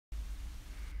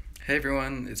Hey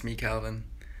everyone, it's me, Calvin.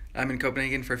 I'm in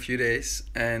Copenhagen for a few days,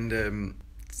 and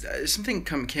something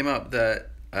came up that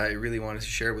I really wanted to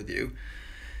share with you.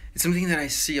 It's something that I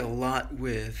see a lot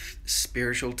with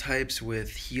spiritual types,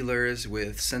 with healers,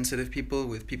 with sensitive people,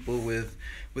 with people with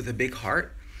a big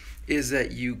heart, is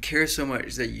that you care so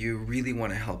much that you really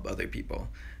want to help other people.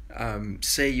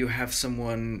 Say you have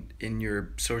someone in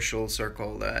your social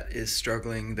circle that is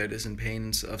struggling, that is in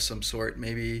pain of some sort,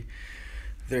 maybe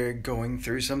they're going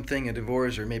through something, a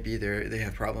divorce, or maybe they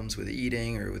have problems with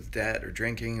eating or with debt or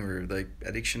drinking or like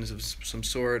addictions of some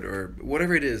sort or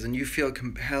whatever it is, and you feel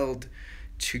compelled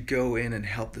to go in and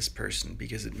help this person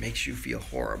because it makes you feel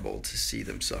horrible to see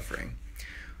them suffering.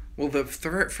 Well, the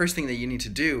first thing that you need to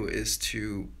do is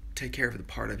to take care of the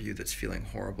part of you that's feeling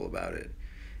horrible about it.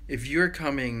 If you're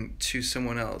coming to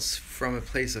someone else from a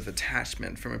place of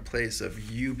attachment, from a place of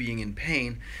you being in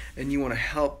pain, and you want to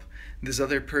help this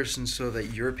other person so that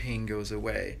your pain goes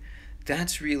away,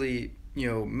 that's really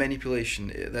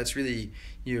manipulation. That's really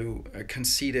a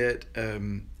conceited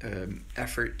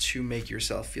effort to make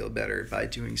yourself feel better by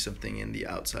doing something in the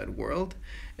outside world,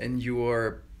 and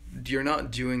you're not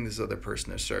doing this other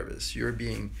person a service. You're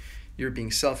being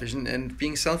selfish, and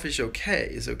being selfish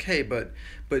is okay,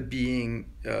 but being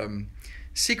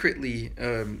secretly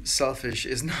selfish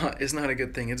is not a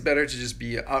good thing. It's better to just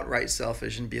be outright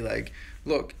selfish and be like,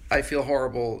 look, I feel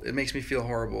horrible. It makes me feel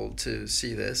horrible to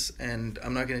see this, and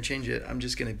I'm not going to change it. I'm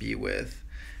just going to be with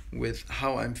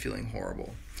how I'm feeling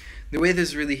horrible. The way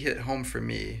this really hit home for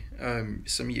me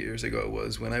some years ago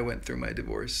was when I went through my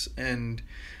divorce, and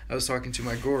I was talking to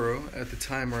my guru at the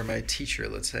time, or my teacher,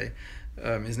 let's say.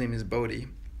 His name is Bodhi,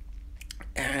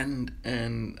 and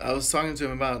I was talking to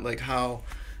him about like how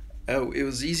it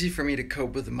was easy for me to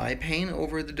cope with my pain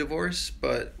over the divorce,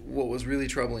 but what was really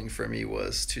troubling for me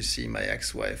was to see my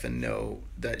ex-wife and know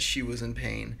that she was in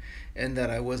pain and that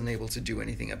I wasn't able to do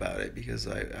anything about it because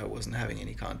I wasn't having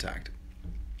any contact.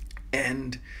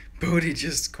 And Bodhi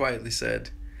just quietly said,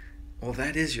 well,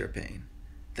 that is your pain.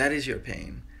 That is your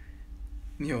pain.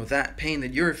 That pain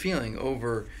that you're feeling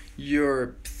over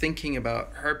your thinking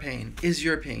about her pain is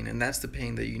your pain, and that's the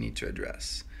pain that you need to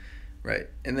address. Right?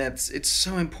 And it's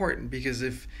so important because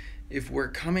if we're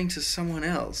coming to someone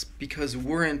else because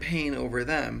we're in pain over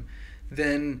them,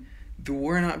 then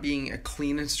we're not being a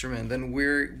clean instrument. Then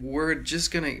we're just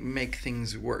gonna make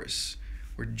things worse.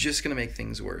 We're just gonna make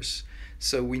things worse.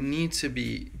 So we need to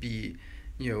be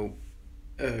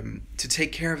to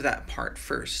take care of that part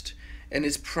first. And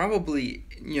it's probably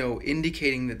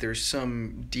indicating that there's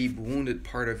some deep wounded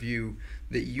part of you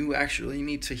that you actually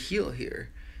need to heal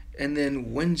here. And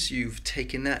then once you've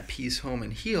taken that piece home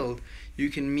and healed, you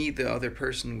can meet the other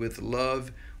person with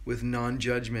love, with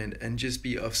non-judgment, and just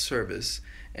be of service.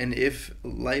 And if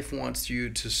life wants you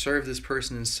to serve this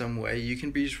person in some way, you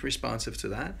can be responsive to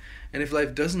that. And if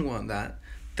life doesn't want that,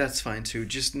 that's fine too.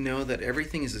 Just know that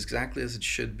everything is exactly as it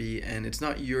should be, and it's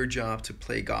not your job to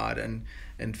play God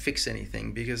and fix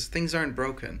anything because things aren't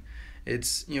broken.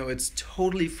 It's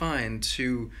totally fine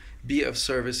to be of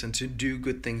service and to do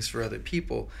good things for other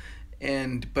people,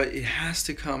 but it has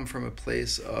to come from a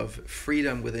place of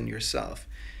freedom within yourself.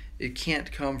 It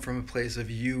can't come from a place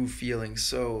of you feeling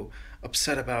so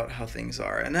upset about how things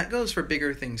are, and that goes for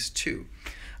bigger things too.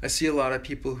 I see a lot of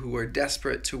people who are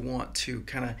desperate to want to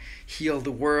kind of heal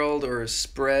the world or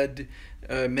spread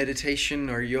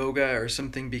meditation or yoga or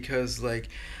something because, like,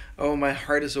 oh, my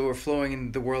heart is overflowing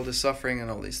and the world is suffering and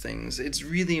all these things. It's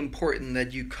really important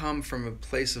that you come from a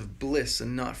place of bliss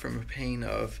and not from a pain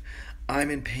of, I'm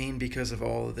in pain because of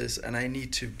all of this and I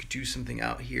need to do something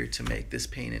out here to make this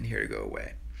pain in here to go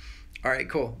away. All right,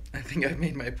 cool. I think I've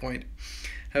made my point.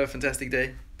 Have a fantastic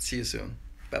day. See you soon.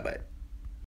 Bye bye.